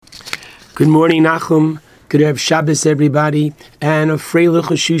Good morning, Nachum. Good Erev Shabbos, everybody, and a Freilich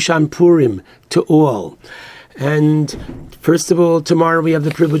Shushan Purim to all. And first of all, tomorrow we have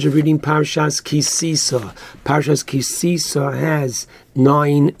the privilege of reading Parshas Kisisa. Parshas Kisisa has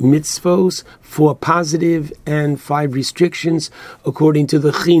 9 mitzvos, 4 positive and 5 restrictions, according to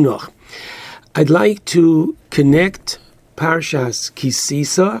the Chinuch. I'd like to connect Parshas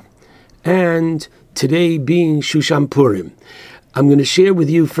Kisisa and today being Shushan Purim. I'm going to share with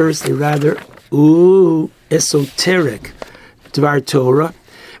you first a rather esoteric Dvar Torah,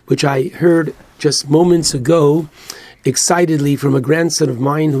 which I heard just moments ago excitedly from a grandson of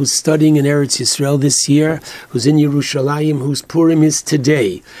mine who's studying in Eretz Yisrael this year, who's in Yerushalayim, whose Purim is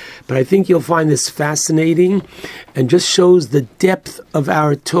today. But I think you'll find this fascinating and just shows the depth of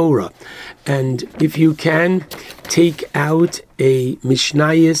our Torah. And if you can, take out a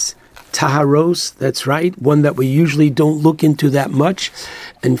Mishnayos Taharos, that's right, one that we usually don't look into that much,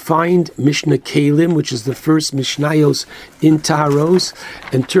 and find Mishnah Kalim, which is the first Mishnayos in Taharos,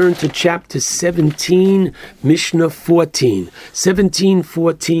 and turn to chapter 17, Mishnah 14.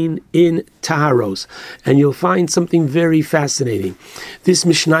 17:14 in Taharos. And you'll find something very fascinating. This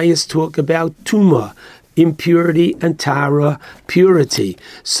Mishnayos talk about Tumah, impurity, and Tahara, purity.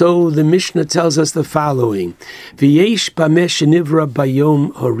 So the Mishnah tells us the following: V'yesh bameh shenivra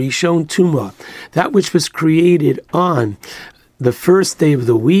bayom harishon tumah, that which was created on the first day of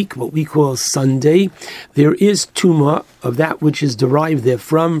the week, what we call Sunday, there is tumah of that which is derived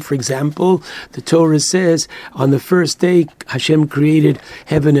therefrom. For example, the Torah says, on the first day, Hashem created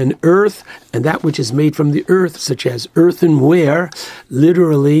heaven and earth, and that which is made from the earth, such as earthenware,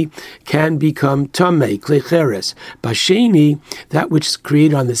 literally can become tamei, klecheres. Basheni, that which is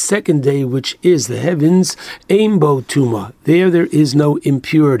created on the second day, which is the heavens, aimbo tumah, there is no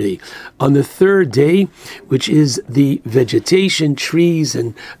impurity. On the third day, which is the vegetation, trees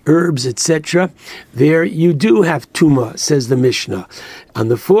and herbs, etc., there you do have tumah, says the Mishnah. On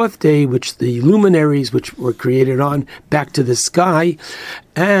the fourth day, which the luminaries which were created on, back to the sky,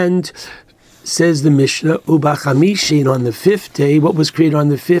 and says the Mishnah, Uba Chamishin, on the fifth day, what was created on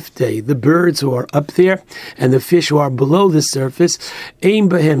the fifth day? The birds who are up there and the fish who are below the surface. Ein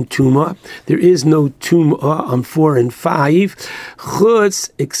Bahem Tumah, there is no Tumah on 4 and 5. Chutz,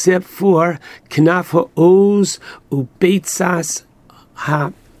 except for Knaf HaOz Ubeitzas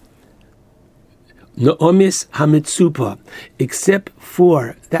Ha Noomis Hamitsupa, except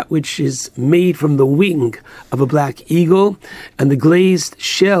for that which is made from the wing of a black eagle and the glazed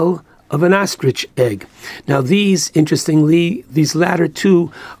shell of an ostrich egg. Now these, interestingly, these latter two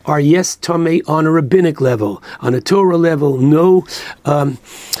are yes tamei on a rabbinic level. On a Torah level, no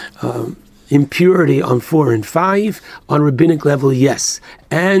impurity on 4 and 5. On rabbinic level, yes.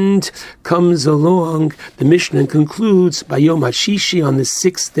 And comes along the Mishnah and concludes by Yom HaShishi, on the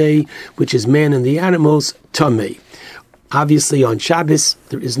 6th day, which is man and the animals, tamei. Obviously on Shabbos,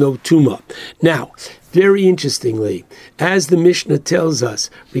 there is no tumah. Now, very interestingly, as the Mishnah tells us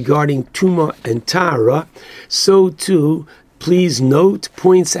regarding Tumah and Tahara, so too, please note,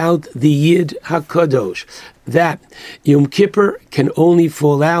 points out the Yid HaKadosh, that Yom Kippur can only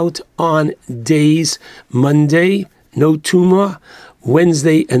fall out on days Monday, no Tumah,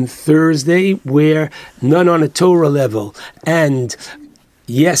 Wednesday and Thursday, where none on a Torah level, and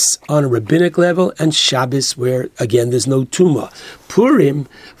yes, on a rabbinic level, and Shabbos, where, again, there's no Tumah. Purim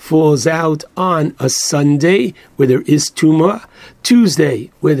falls out on a Sunday, where there is Tumah,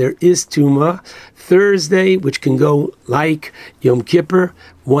 Tuesday, where there is Tumah, Thursday, which can go like Yom Kippur,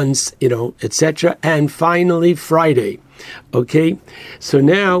 once, etc., and finally Friday. Okay? So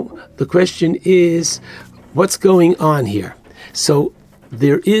now, the question is, what's going on here? So,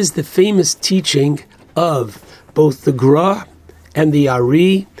 there is the famous teaching of both the Gra and the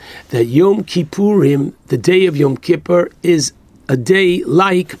Ari, that Yom Kippurim, the day of Yom Kippur, is a day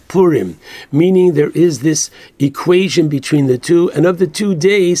like Purim, meaning there is this equation between the two, and of the 2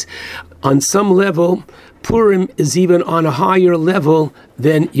 days, on some level, Purim is even on a higher level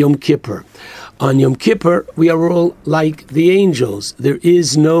than Yom Kippur. On Yom Kippur, we are all like the angels. There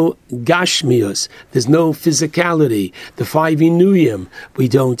is no gashmius. There's no physicality. The 5 Inuyim. We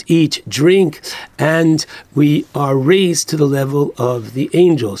don't eat, drink, and we are raised to the level of the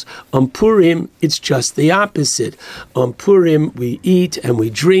angels. On Purim, it's just the opposite. On Purim, we eat and we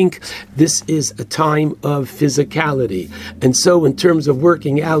drink. This is a time of physicality. And so in terms of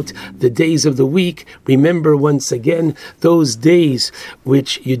working out the days of the week, remember once again, those days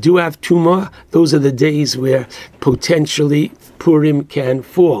which you do have Tumah, those are the days where potentially Purim can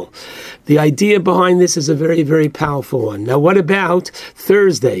fall. The idea behind this is a very, very powerful one. Now, what about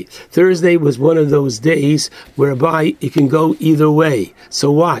Thursday? Thursday was one of those days whereby it can go either way.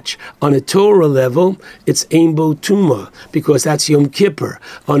 So watch. On a Torah level, it's Ein Bo Tuma, because that's Yom Kippur.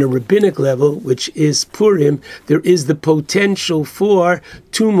 On a rabbinic level, which is Purim, there is the potential for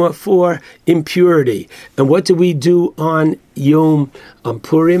Tuma, for impurity. And what do we do on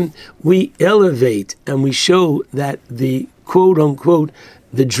Purim? We elevate and we show that the quote-unquote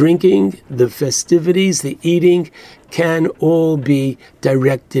the drinking, the festivities, the eating can all be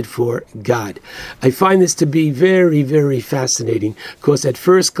directed for God. I find this to be very, very fascinating, because at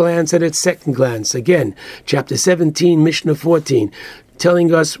first glance and at second glance, again, chapter 17, Mishnah 14,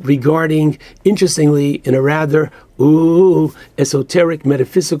 telling us regarding, interestingly, in a rather esoteric,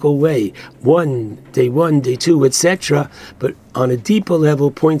 metaphysical way, day one, day two, etc., but on a deeper level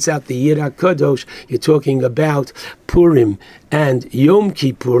points out the Yirah Kadosh. You're talking about Purim and Yom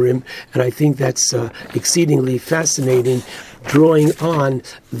Kippurim, and I think that's exceedingly fascinating, drawing on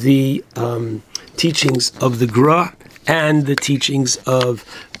the teachings of the Gra and the teachings of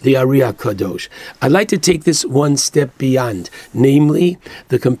the Ari HaKadosh. I'd like to take this one step beyond, namely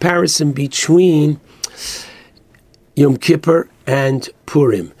the comparison between Yom Kippur and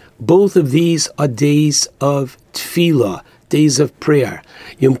Purim. Both of these are days of tefillah, days of prayer.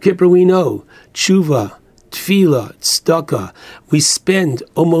 Yom Kippur, we know, tshuva, tefillah, tzedakah. We spend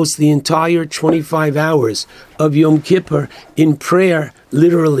almost the entire 25 hours of Yom Kippur in prayer,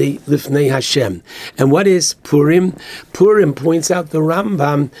 literally, Lifnei Hashem. And what is Purim? Purim, points out the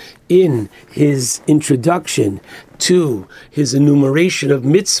Rambam in his introduction to his enumeration of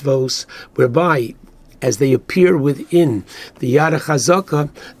mitzvos, whereby as they appear within the Yad HaChazakah,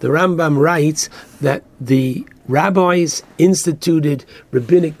 the Rambam writes that the rabbis instituted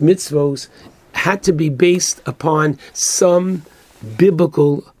rabbinic mitzvos had to be based upon some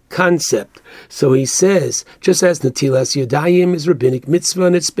biblical concept. So he says, just as Natilas Yadayim is rabbinic mitzvah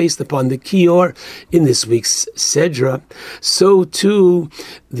and it's based upon the Kior in this week's Sedra, so too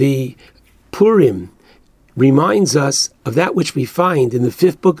the Purim reminds us of that which we find in the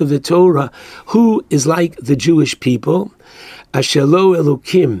 5th book of the Torah, who is like the Jewish people, Asher lo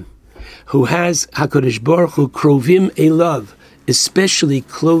Elokim, who has HaKadosh Baruch Hu krovim elav, especially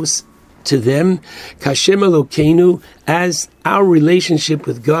close to them, Kashem Elokeinu, as our relationship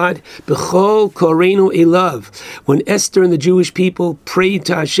with God, B'chol Koreinu Elav. When Esther and the Jewish people prayed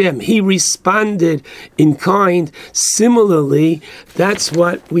to Hashem, He responded in kind. Similarly, that's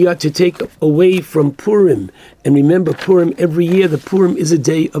what we ought to take away from Purim. And remember, Purim, every year, the Purim is a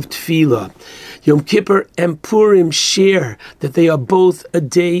day of tefillah. Yom Kippur and Purim share that they are both a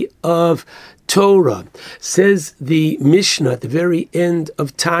day of Torah. Says the Mishnah at the very end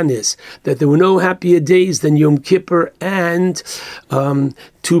of Tanis that there were no happier days than Yom Kippur and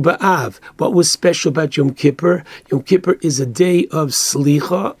Tu B'Av. What was special about Yom Kippur? Yom Kippur is a day of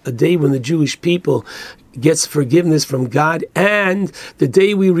Slicha, a day when the Jewish people gets forgiveness from God, and the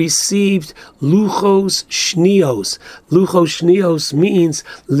day we received Luchos Shnios. Luchos Shnios means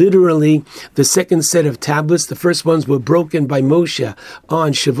literally the second set of tablets. The first ones were broken by Moshe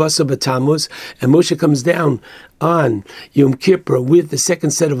on Shavasa B'Tammuz, and Moshe comes down on Yom Kippur with the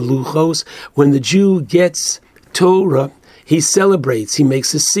second set of Luchos. When the Jew gets Torah, he celebrates, he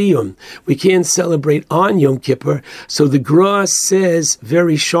makes a siyum. We can't celebrate on Yom Kippur, so the Gra says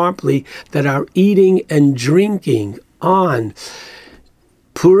very sharply that our eating and drinking on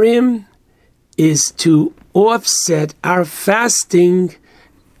Purim is to offset our fasting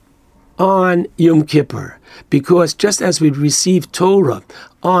on Yom Kippur. Because just as we receive Torah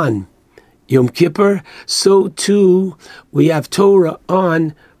on Yom Kippur, so too we have Torah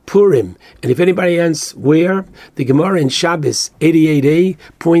on Purim. And if anybody asks where, the Gemara in Shabbos 88a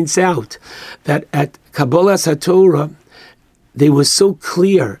points out that at Kabbalas HaTorah, they were so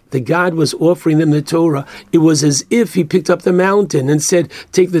clear that God was offering them the Torah. It was as if He picked up the mountain and said,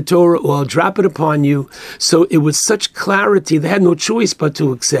 take the Torah or I'll drop it upon you. So it was such clarity, they had no choice but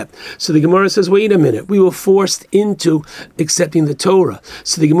to accept. So the Gemara says, wait a minute, we were forced into accepting the Torah.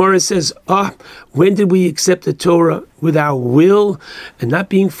 So the Gemara says, when did we accept the Torah with our will and not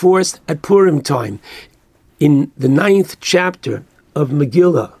being forced? At Purim time. In the 9th chapter of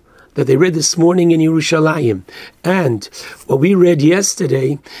Megillah, that they read this morning in Yerushalayim. And what we read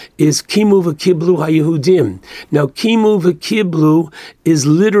yesterday is Kimu v'kiblu ha-Yehudim. Now, Kimu v'kiblu is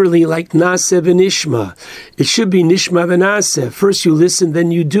literally like Naseh v'nishma. It should be Nishma v'naseh. First you listen,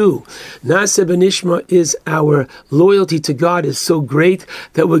 then you do. Naseh v'nishma is our loyalty to God is so great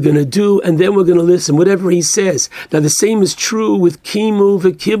that we're going to do, and then we're going to listen, whatever He says. Now, the same is true with Kimu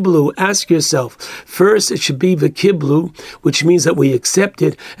v'kiblu. Ask yourself, first it should be v'kiblu, which means that we accept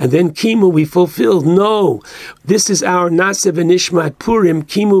it, and then Kimu we fulfilled. No, this is our Naseh v'nishma at Purim,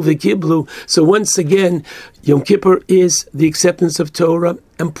 Kimu v'kiblu. So once again, Yom Kippur is the acceptance of Torah,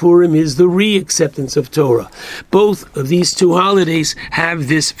 and Purim is the re-acceptance of Torah. Both of these two holidays have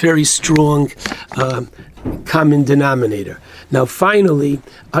this very strong common denominator. Now, finally,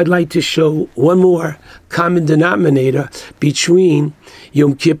 I'd like to show one more common denominator between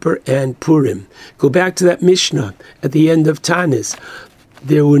Yom Kippur and Purim. Go back to that Mishnah at the end of Tanis.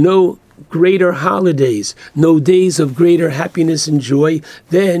 There were no greater holidays, no days of greater happiness and joy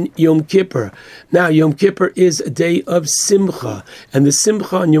than Yom Kippur. Now, Yom Kippur is a day of Simcha, and the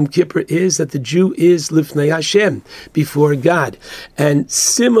Simcha on Yom Kippur is that the Jew is Lifnei Hashem, before God. And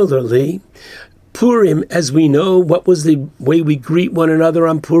similarly, Purim, as we know, what was the way we greet one another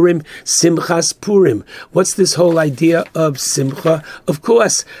on Purim? Simchas Purim. What's this whole idea of Simcha? Of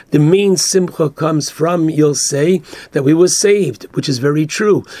course, the main Simcha comes from, you'll say, that we were saved, which is very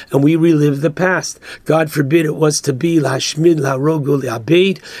true, and we relive the past. God forbid it was to be Lashmid, Larogu,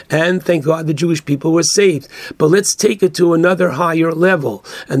 Abed, and thank God the Jewish people were saved. But let's take it to another higher level,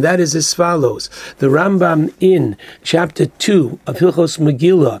 and that is as follows. The Rambam in chapter 2 of Hilchos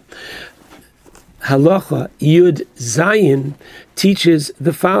Megillah, Halacha Yud Zayin, teaches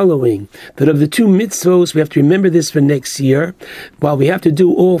the following, that of the two mitzvos, we have to remember this for next year, while we have to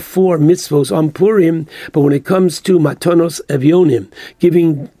do all four mitzvos on Purim, but when it comes to Matanos Evyonim,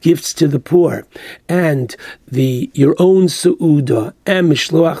 giving gifts to the poor, and your own Su'uda, and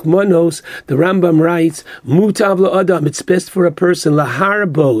Mishloach Manos, the Rambam writes, Mutav la'adam, it's best for a person,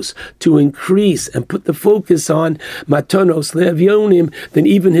 laharbos, to increase and put the focus on Matanos Le'evyonim, than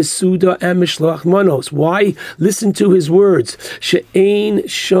even his Su'uda and Mishloach Manos. Why? Listen to his words. She'ein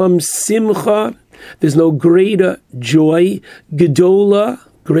sham simcha, there's no greater joy, gedola,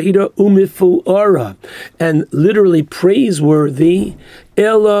 greater umifu'ara, and literally praiseworthy,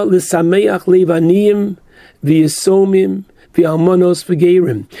 ela l'sameach levanim v'yesomim v'almanos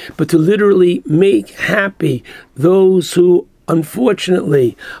v'gerim, but to literally make happy those who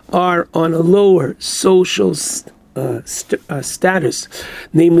unfortunately are on a lower social status,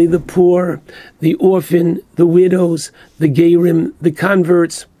 namely the poor, the orphan, the widows, the gerim, the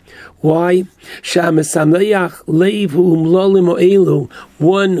converts. Why?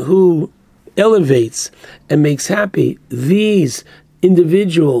 One who elevates and makes happy these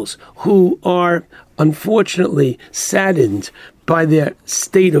individuals who are unfortunately saddened by their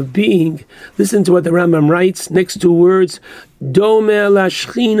state of being. Listen to what the Rambam writes, next two words, Domeh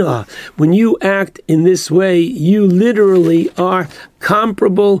lashchina. When you act in this way, you literally are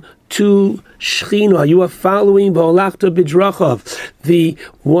comparable to Shechina. You are following Ba'olachta B'drachav, the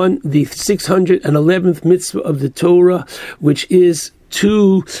 611th mitzvah of the Torah, which is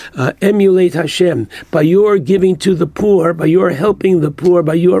to emulate Hashem. By your giving to the poor, by your helping the poor,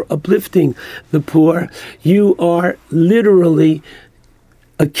 by your uplifting the poor, you are literally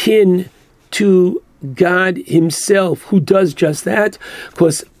akin to God Himself, who does just that.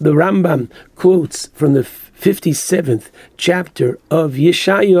 Because the Rambam quotes from the 57th chapter of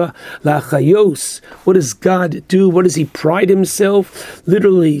Yeshaya, Lachayos. What does God do? What does He pride Himself?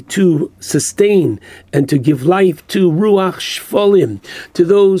 Literally to sustain and to give life to Ruach Shfolim, to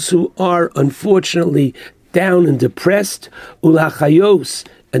those who are unfortunately down and depressed, Ulachayos,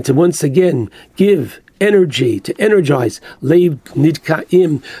 and to once again give energy, to energize Leiv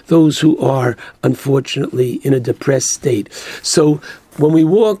Nidka'im, those who are unfortunately in a depressed state. So when we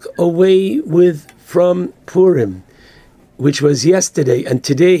walk away from Purim, which was yesterday, and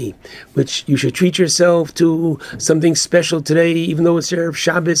today, which you should treat yourself to something special today, even though it's Erev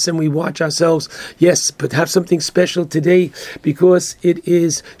Shabbos and we watch ourselves, yes, but have something special today because it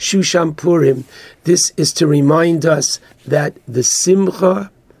is Shushan Purim. This is to remind us that the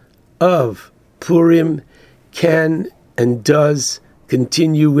Simcha of Purim can and does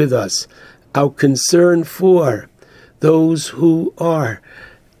continue with us. Our concern for those who are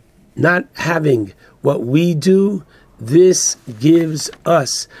not having what we do, this gives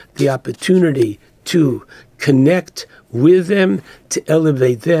us the opportunity to connect with them, to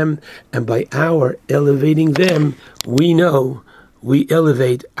elevate them, and by our elevating them, we know we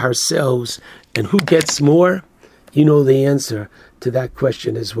elevate ourselves. And who gets more? You know the answer. to that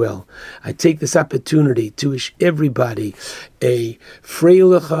question as well. I take this opportunity to wish everybody a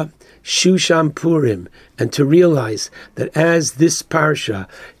Freiliche Shushan Purim, and to realize that as this parsha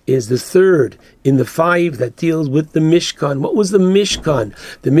is the third in the 5 that deals with the Mishkan. What was the Mishkan?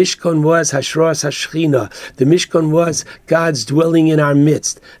 The Mishkan was Hashras Hashchina. The Mishkan was God's dwelling in our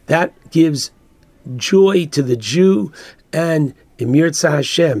midst. That gives joy to the Jew, and Emir Tzah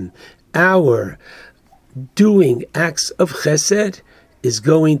Hashem, our doing acts of chesed is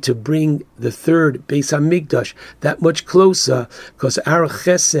going to bring the third Beis HaMikdash that much closer, because our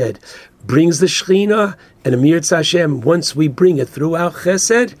chesed brings the Shechina, and Emir Tzah Hashem, once we bring it through our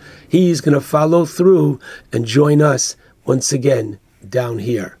chesed, he's going to follow through and join us once again down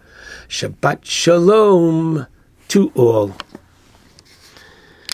here. Shabbat Shalom to all.